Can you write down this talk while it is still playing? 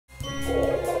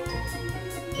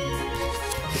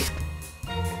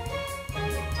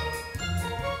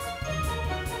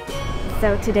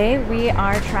So today we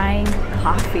are trying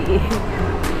coffee.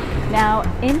 Now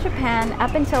in Japan,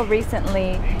 up until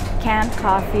recently, canned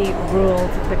coffee ruled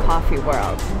the coffee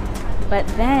world. But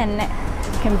then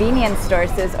convenience stores,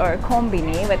 or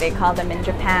Combini, what they call them in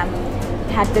Japan,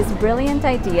 had this brilliant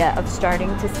idea of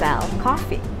starting to sell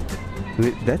coffee.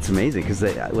 That's amazing, because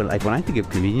when I think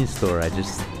of convenience store, I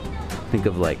just think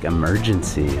of like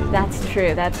emergency. That's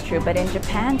true, that's true. But in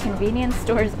Japan, convenience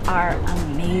stores are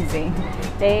amazing.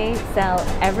 They sell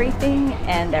everything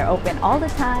and they're open all the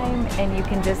time and you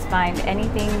can just find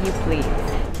anything you please.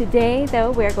 Today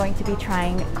though, we're going to be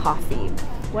trying coffee.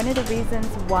 One of the reasons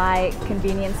why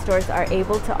convenience stores are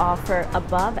able to offer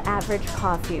above average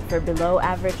coffee for below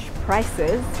average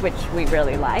prices, which we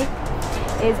really like,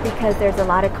 is because there's a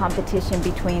lot of competition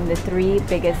between the three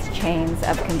biggest chains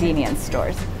of convenience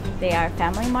stores. They are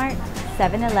Family Mart,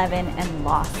 7-Eleven, and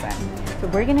Lawson. So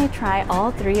we're gonna try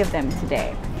all three of them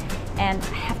today. And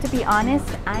I have to be honest,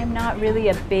 I'm not really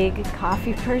a big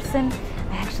coffee person.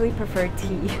 I actually prefer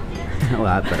tea.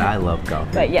 Well, but I love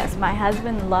coffee. But yes, my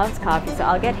husband loves coffee, so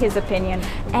I'll get his opinion.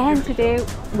 And today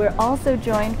we're also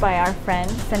joined by our friend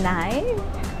Sanai,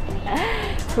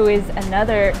 who is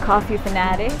another coffee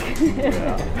fanatic.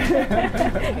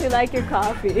 You like your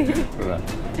coffee.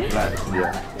 Right,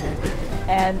 yeah.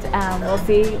 And we'll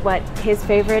see what his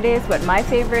favorite is, what my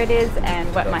favorite is,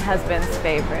 and what my husband's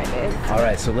favorite is. All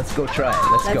right, so let's go try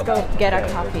it. Let's go get our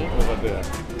coffee.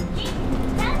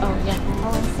 Oh yeah,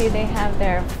 oh, and see they have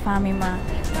their Family Mart.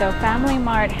 So Family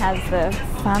Mart has the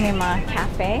Family Mart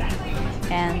Cafe,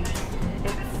 and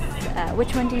it's,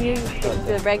 which one do you use?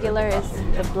 The regular is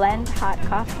the blend hot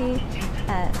coffee,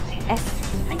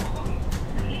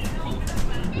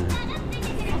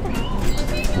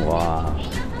 Wow.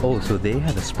 Oh, so they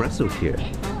have espresso here.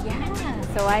 Yeah,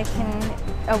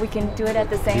 so we can do it at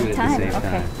the same time.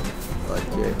 Okay.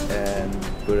 Okay,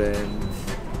 and blend.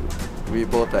 We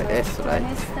bought the S, right?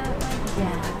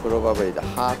 Yeah. Probably the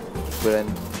hot blend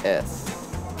S.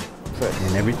 First.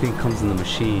 And everything comes in the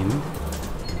machine.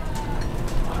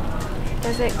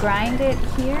 Does it grind it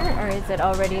here, or is it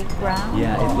already ground?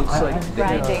 Yeah, it looks like they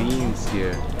have grinding. beans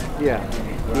here. Yeah,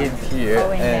 in here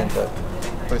Oh, in and there.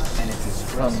 And it's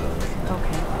espresso.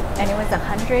 Okay. And it was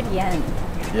 100 yen.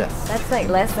 Yes. That's like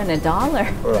less than $1.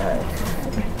 Right.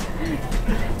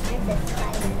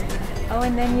 Oh,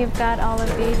 and then you've got all of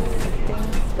these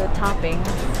things, the toppings.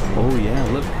 Oh yeah,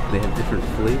 look, they have different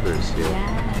flavors here.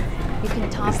 Yeah. You can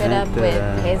top Is it that up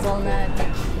with hazelnut.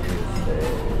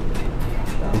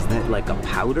 Is that like a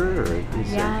powder, or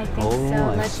is Yeah, I it? think Oh, so.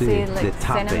 I Let's see. see, The like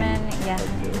topping. cinnamon. Yeah.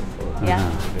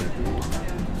 Yeah.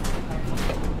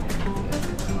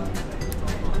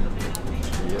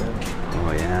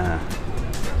 Oh yeah.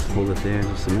 Hold it there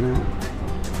just a minute.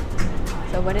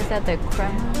 So what is that? The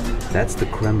crema? That's the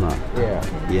crema. Yeah.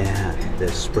 Yeah, the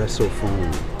espresso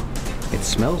foam. It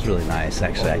smells really nice,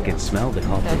 actually. I can smell the So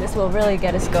coffee. this will really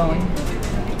get us going.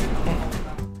 Okay.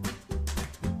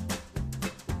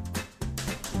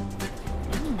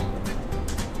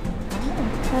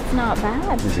 Oh, that's not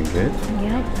bad. Is it good?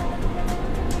 Yeah.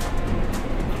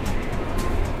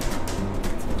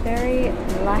 Very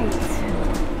light.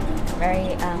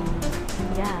 Very,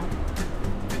 yeah.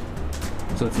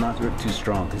 So it's not too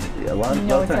strong, because a lot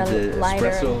No, of times it's the a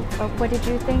lighter. espresso, Oh, what did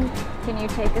you think? Can you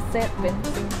take a sip?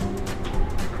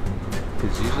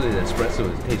 because usually the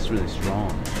espresso tastes really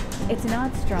strong. It's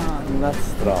not strong. Not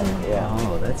strong, yeah.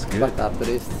 Oh, that's good. But at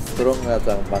least stronger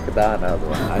than McDonald's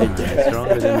one.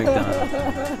 Stronger than McDonald's.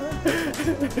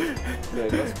 So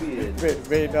it must be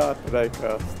May not like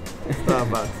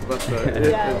Starbucks, but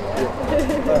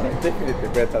definitely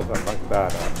better than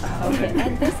McDonald's. Okay,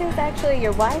 and this is actually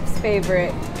your wife's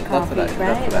favorite coffee, That's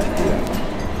right, that's right. Yeah.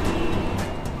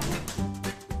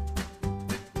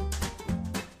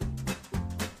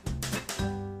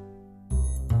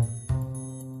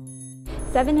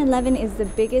 7-Eleven is the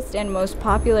biggest and most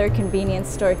popular convenience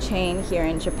store chain here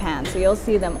in Japan, so you'll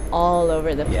see them all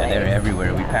over the place. Yeah, they're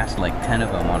everywhere. We Yeah. passed like 10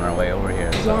 of them on our way over here.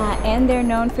 So. Yeah, and they're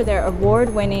known for their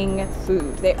award-winning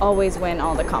food. They always win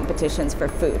all the competitions for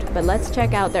food. But let's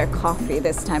check out their coffee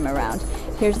this time around.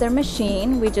 Here's their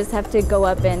machine. We just have to go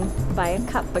up and buy a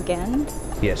cup again.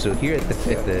 Yeah, so here at the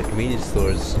convenience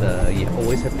stores, you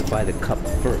always have to buy the cup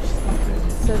first.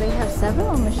 So they have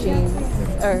several machines.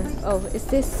 Or, oh, is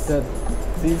this?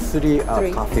 These three are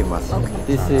Three. coffee machines. Okay.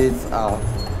 This is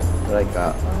like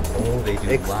a They do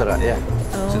extra, black. yeah.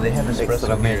 So they have espresso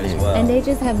Extra here as menu. well. And they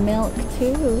just have milk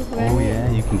too, right? Oh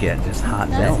yeah, you can get just hot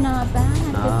That's milk. not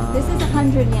bad. This is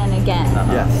 100 yen again.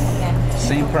 Yes. Okay.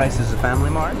 Same price as a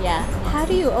Family Mart? Yeah. How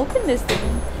do you open this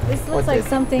thing? This looks Okay, like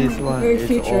something this one very is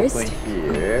futuristic.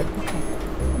 open here.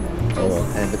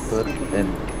 And put in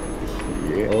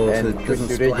here. Oh, so and it doesn't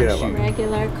push regular splash you. one.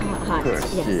 Regular hot.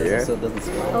 Push Yes. here. So it doesn't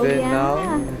splash. Oh, Then yeah.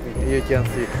 now you can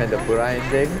see kind of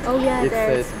grinding. Oh, yeah, It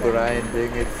there's says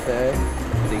grinding, it says.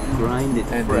 They grind it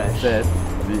And it fresh. says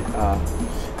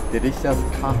the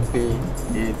delicious coffee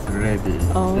is ready.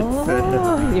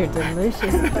 Oh, you're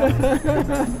delicious.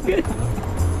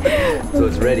 So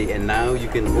it's ready, and now you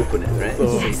can open it, right?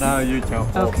 So Yes. now you can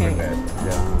Okay. open it.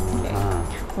 Yeah. Ah.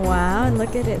 Wow, and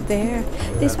look at it there.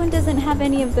 This one doesn't have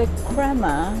any of the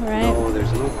crema, right? No,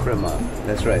 there's no crema.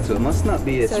 That's right. So it must not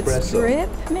be So espresso. it's drip,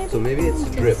 maybe? So maybe it's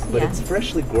drip, but yeah. it's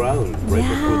freshly ground right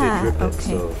before they Yeah, drip it.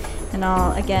 okay. So And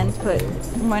I'll again put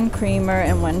 1 creamer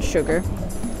and 1 sugar.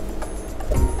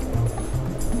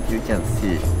 You can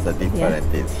see the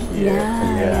difference is here. Yeah,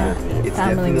 compared to here. it's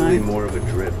Family definitely Mart. more of a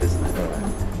drip, isn't it?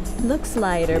 Looks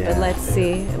lighter, but Yeah. let's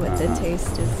see what the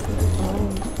taste is. Oh,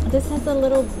 this has a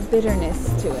little bitterness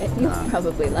to it. You'll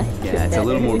probably like it. Yeah, it's a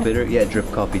little more better. bitter. Yeah, drip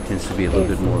coffee tends to be a little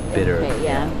bit more bitter. Okay,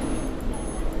 yeah.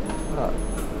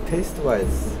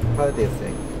 Taste-wise, how do you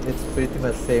think? It's pretty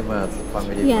much same as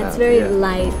Family Yeah, Mart. it's very Yeah.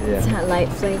 light, Yeah. light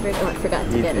flavored. Oh, I forgot to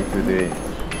Easy get it. to drink.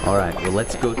 All right, well,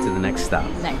 let's go to the next stop.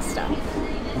 Next stop.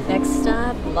 Next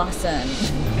stop, Lawson.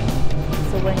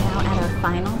 So we're now at our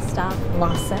final stop,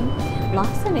 Lawson.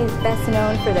 Lawson is best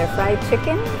known for their fried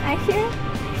chicken, I hear.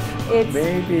 It's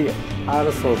Maybe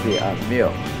also the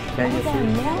milk. Can you the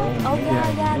see? milk. Oh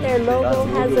yeah, their logo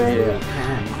has a.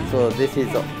 Yeah. So this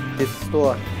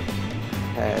store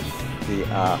has the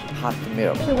hot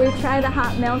milk. Should we try the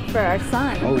hot milk for our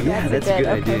son? Oh yeah, that's a good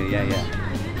idea. okay. Yeah,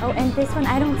 yeah. Oh, and this one,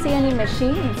 I don't see any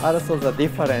machines. Also the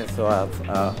difference was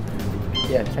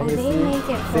yeah, can Oh, you they see? make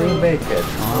it for They you. make it.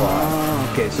 Oh,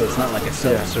 okay, so it's not like a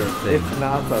self-serve thing. It's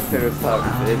not a self-service.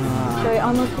 So it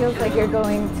almost feels like you're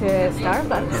going to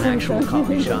Starbucks. An actual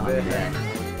coffee shop. Yeah.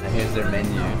 And here's their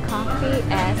menu. Coffee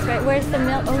S, right? Where's the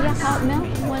milk? Oh yeah, hot milk,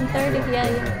 130. Yeah,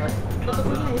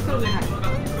 yeah.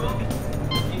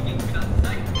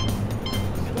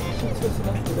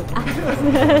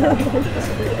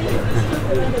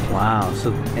 Wow.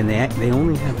 So and they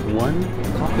only have one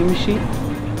coffee machine.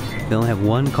 They only have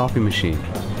one coffee machine.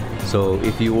 So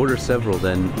if you order several,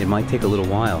 then it might take a little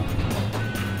while.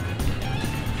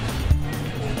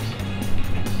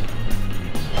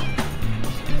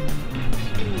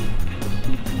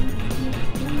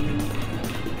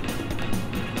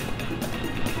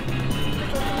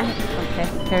 Okay,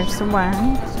 here's the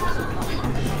one.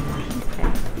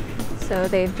 Okay. So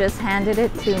they've just handed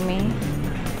it to me.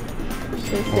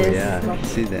 This Oh is. yeah,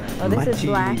 see that? Oh, this is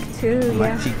black too. Yeah.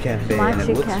 Machi cafe, and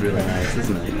Machi it looks cafe. really nice,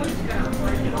 isn't it?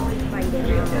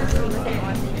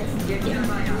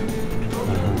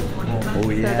 Oh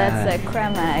yeah. So that's the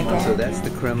crema again. So that's the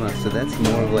crema. So that's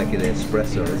more of like an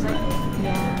espresso, isn't it?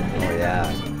 Yeah. Oh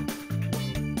yeah.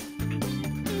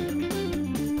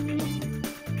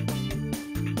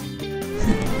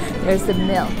 There's the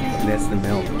milk. That's the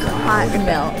milk. Hot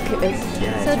milk.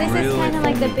 Yeah, So it's this is really kind of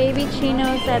like the baby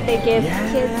chinos that they give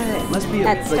Yeah, kids it must be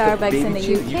at like a Starbucks baby in the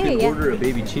chino. UK. You can Yeah. order a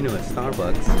baby chino at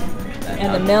Starbucks.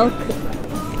 And the milk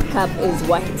cup is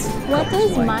white. What Cup is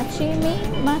does white. machi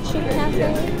mean? Machi cafe?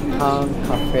 Yeah. Town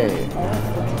cafe.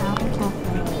 Town cafe.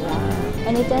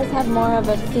 And it does have more of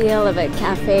a feel of a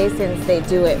cafe since they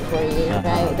do it for you,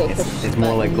 right? They push It's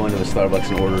more like buttons. going to a Starbucks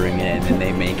and ordering in, and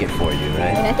they make it for you, And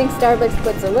right? I think Starbucks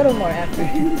puts a little more effort.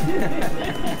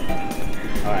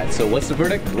 All right. So what's the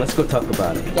verdict? Let's go talk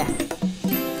about it. Yes.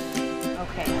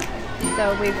 Okay.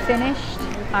 So we've finished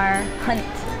our hunt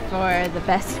for the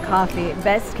best coffee,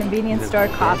 best convenience store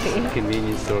coffee. Best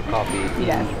convenience store coffee in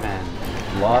Yes.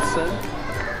 Japan. Lawson,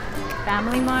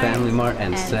 Family Mart. Family Mart,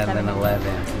 and 7-Eleven.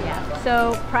 7-Eleven. Yeah.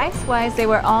 So price-wise, they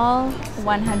were all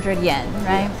 100 yen,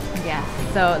 right? Yeah.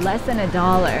 So less than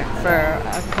 $1 for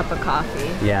a cup of coffee.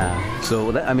 Yeah.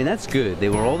 So I mean that's good. They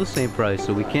were all the same price,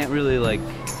 so we can't really like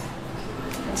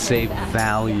say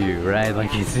value, right?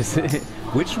 Like it's just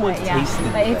which one But yeah.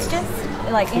 tasted But it's best?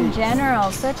 just like in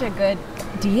general such a good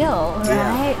deal,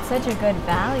 right? Such a good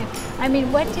value. I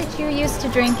mean, what did you used to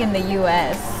drink in the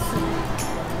U.S.?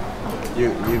 You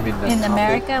mean the In coffee?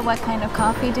 America, what kind of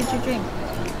coffee did you drink?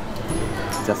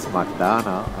 Just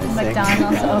McDonald's, I think.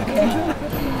 McDonald's, okay.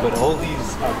 But all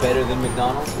these are better than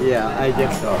McDonald's. Yeah, I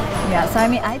guess so. Yeah, so I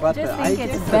mean, I But just I think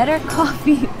it's guess better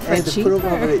coffee for And cheaper.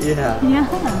 probably, yeah, Yeah.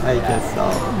 I guess so.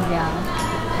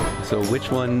 Yeah. So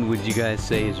which one would you guys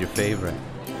say is your favorite?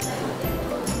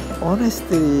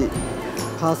 Honestly,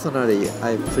 personally,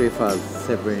 I prefer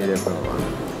 7-Eleven one.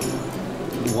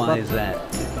 Why But- is that?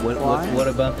 Why? What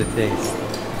about the taste?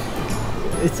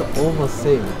 It's almost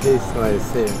same, taste-wise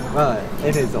same. But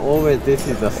it is always, this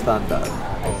is the standard.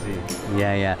 I see.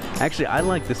 Yeah, yeah. Actually, I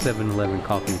like the 7-Eleven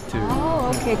coffee too.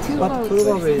 Oh, okay, two But votes for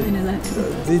probably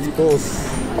 7-Eleven. this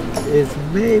both is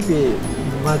maybe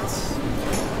much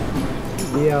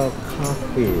real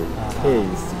coffee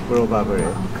taste, probably.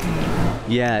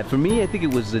 Yeah, for me, I think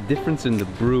it was the difference in the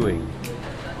brewing.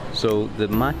 So the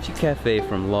Machi Cafe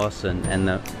from Lawson and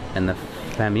the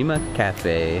Family Mart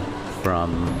Cafe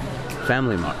from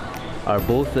Family Mart are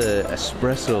both a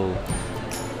espresso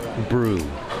brew.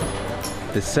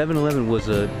 The 7-Eleven was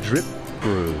a drip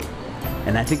brew,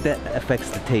 and I think that affects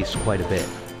the taste quite a bit.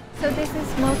 So this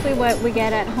is mostly what we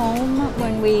get at home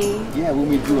when we... Yeah, when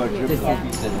we do our drip This-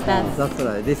 coffees. That's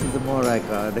right. This is more like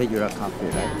a regular coffee,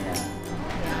 right?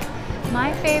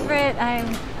 My favorite, I'm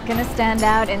gonna stand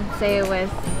out and say it was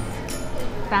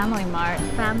Family Mart.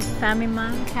 Family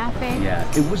Mart Cafe. Yeah,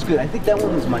 it was good. I think that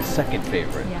one was my second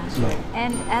favorite. Yeah. So.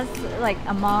 And as like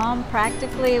a mom,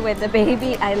 practically with the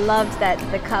baby, I loved that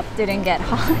the cup didn't get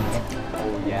hot.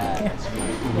 Oh yeah,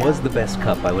 it was the best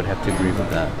cup. I would have to agree with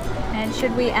that. And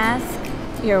should we ask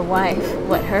your wife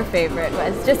what her favorite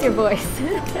was? Just your voice.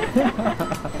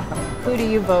 Who do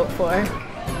you vote for?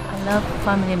 I love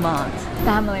Family Mart.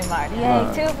 Family Mart.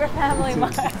 Yay, two for Family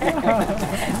Mart.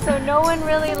 So no one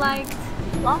really liked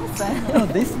Lawson. No,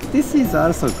 this is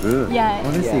also good. Yeah.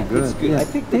 Honestly, Yeah, good. it's good. I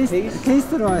think the taste-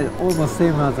 taste-wise almost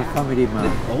same as a Family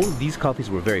Mart. All of these coffees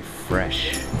were very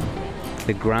fresh.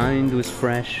 The grind was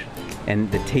fresh,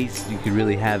 and the taste, you could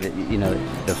really have it, you know,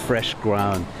 the fresh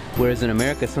ground. Whereas in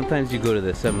America, sometimes you go to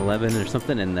the 7-Eleven or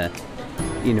something, and the,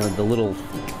 you know, the little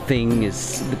thing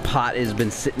is, the pot has been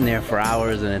sitting there for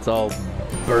hours, and it's all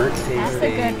burnt tasting. That's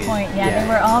a good point. Yeah, Yeah. they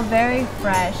were all very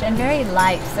fresh and very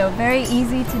light, so very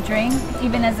easy to drink.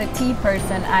 Even as a tea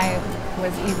person, I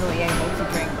was easily able to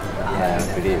drink. Yeah,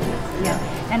 I believe it. Yeah.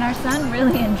 And our son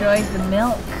really enjoyed the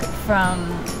milk from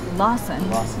Lawson.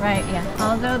 Right, yeah.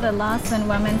 Although the Lawson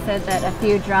woman said that a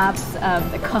few drops of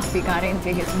the coffee got into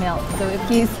his milk. So if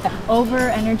he's over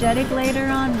energetic later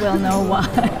on, we'll know why.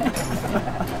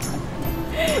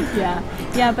 Yeah.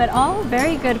 Yeah, but all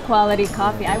very good quality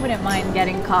coffee. I wouldn't mind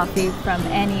getting coffee from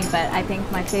any, but I think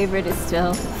my favorite is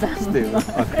still Family Mart.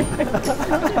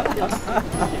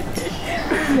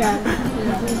 Yeah.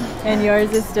 And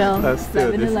yours is still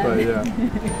Still this one, 7-Eleven.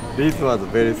 yeah. This was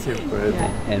very simple.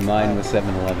 And mine was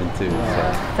 7-Eleven too.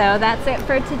 So that's it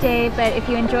for today, but if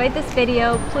you enjoyed this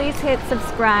video, please hit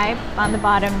subscribe on the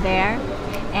bottom there.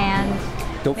 And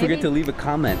Don't forget maybe- to leave a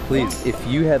comment, please. If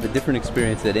you have a different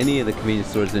experience at any of the convenience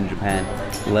stores in Japan,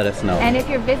 let us know. And if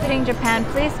you're visiting Japan,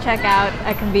 please check out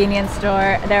a convenience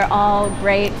store. They're all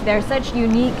great. They're such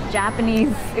unique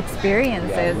Japanese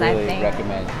experiences, I think.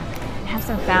 recommend. Have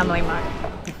some Family Mart.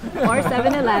 Or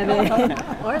 7-Eleven.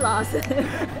 Or Lawson.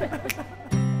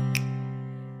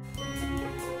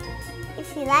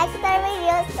 If you liked our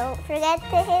videos, don't forget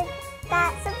to hit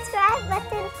that subscribe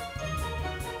button